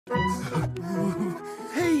Hey!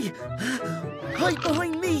 Hide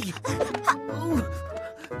behind me!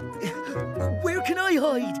 Where can I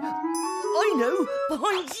hide? I know!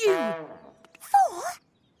 Behind you!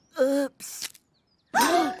 4? Oops.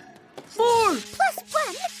 4 plus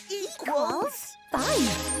 1 equals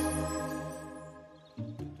 5.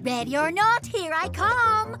 Ready or not, here I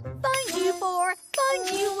come. Find you 4, find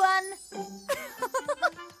you 1.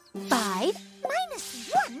 5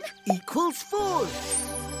 minus 1 equals 4.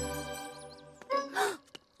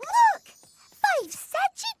 Look! 5 said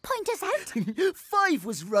she'd point us out. 5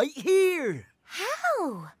 was right here.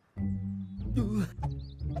 How?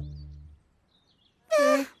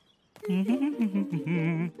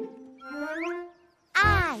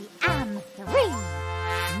 I am 3,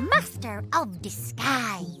 master of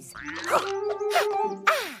disguise.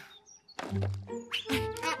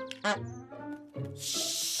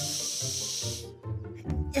 Shh!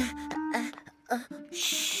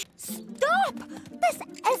 Stop! This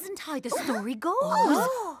isn't how the story goes.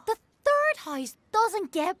 The third house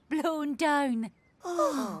doesn't get blown down.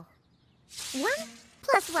 1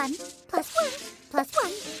 plus 1 plus 1 plus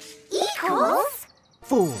 1 equals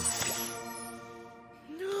 4.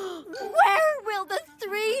 Where will the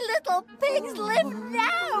 3 little pigs live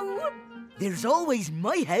now? There's always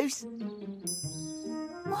my house.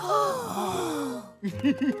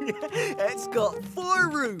 It's got 4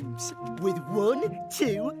 rooms with 1,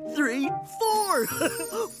 2, 3, 4.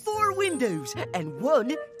 4 windows and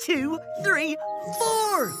 1, 2, 3,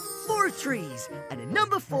 4. 4 trees and a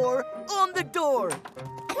number 4 on the door.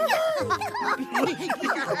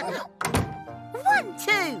 1,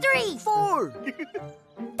 2, 3, 4.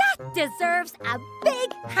 That deserves a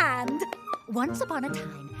big hand. Once upon a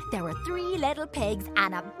time, there were 3 little pigs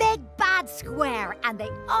and a big bad square, and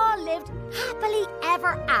they all lived happily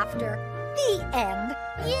ever after. The end.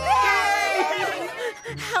 Yay!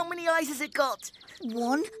 How many eyes has it got?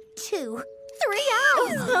 1, 2, 3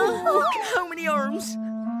 eyes. How many arms?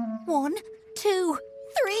 1, 2,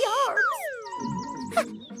 3 arms.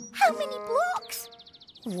 How many blocks?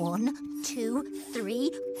 1, 2,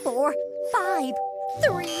 3, 4, 5.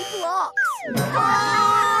 3 blocks.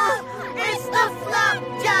 Ah! It's the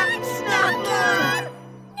flapjack snapper!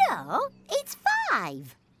 No, it's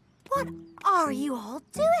 5. What are you all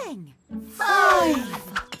doing?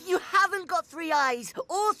 5! You haven't got 3 eyes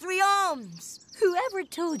or 3 arms. Whoever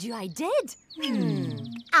told you I did?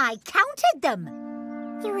 I counted them.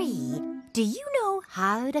 3. Do you know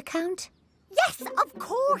how to count? Yes, of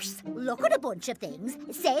course. Look at a bunch of things,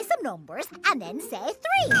 say some numbers, and then say 3.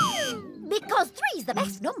 Because 3's the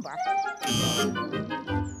best number.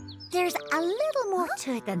 There's a little more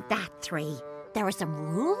to it than that, 3. There are some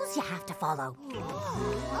rules you have to follow.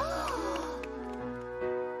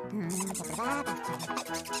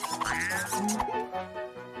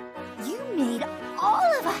 You made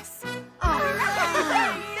all of us.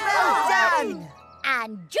 Well done!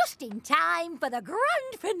 And just in time for the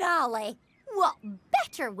grand finale. What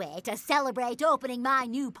better way to celebrate opening my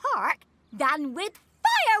new park than with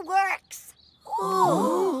fireworks?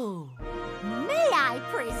 Oh! May I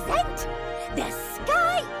present the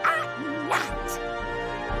Sky at Night?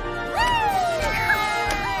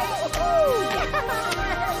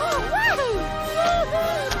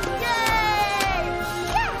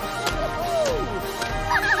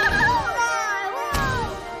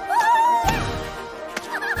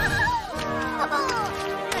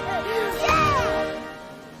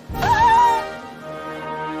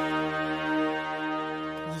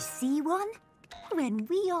 See one? When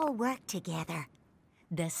we all work together,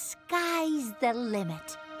 the sky's the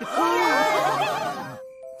limit.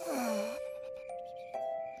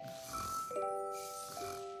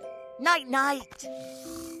 Night-night.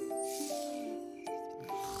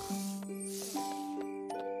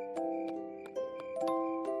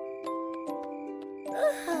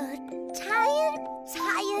 Tired.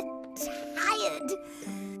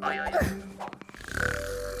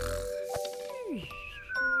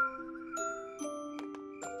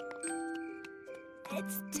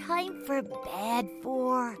 It's time for bed,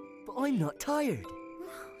 4. But I'm not tired.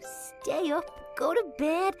 Stay up, go to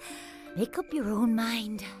bed, make up your own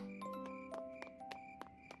mind.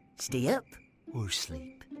 Stay up or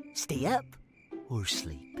sleep. Stay up or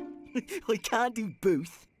sleep. I can't do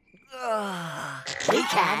both. We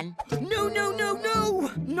can. No!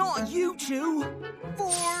 Not you two.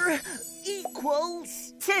 4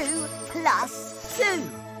 equals 2 plus 2.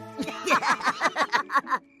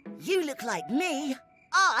 You look like me.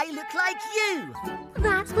 I look like you.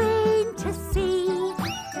 That's plain to see.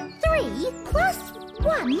 3 plus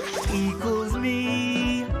 1 equals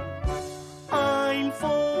me. I'm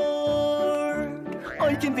 4.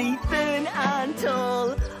 I can can be thin and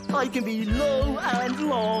tall. I can be low and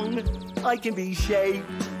long. I can be shaped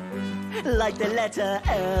like the letter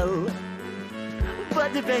L.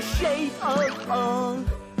 But the best shape of all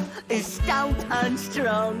is stout and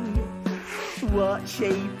strong. What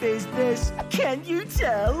shape is this? Can you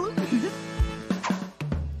tell?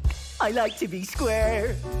 I like to be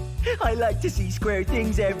square. I like to see square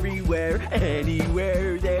things everywhere.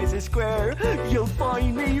 Anywhere there's a square, you'll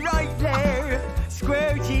find me right there.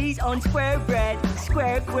 Square cheese on square bread,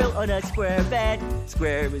 square quilt on a square bed.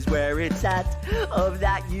 Square is where it's at, of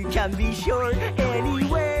that you can be sure.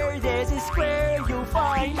 Anywhere there's a square, you'll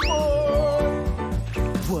find more.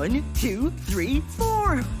 1, 2, 3,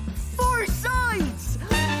 4.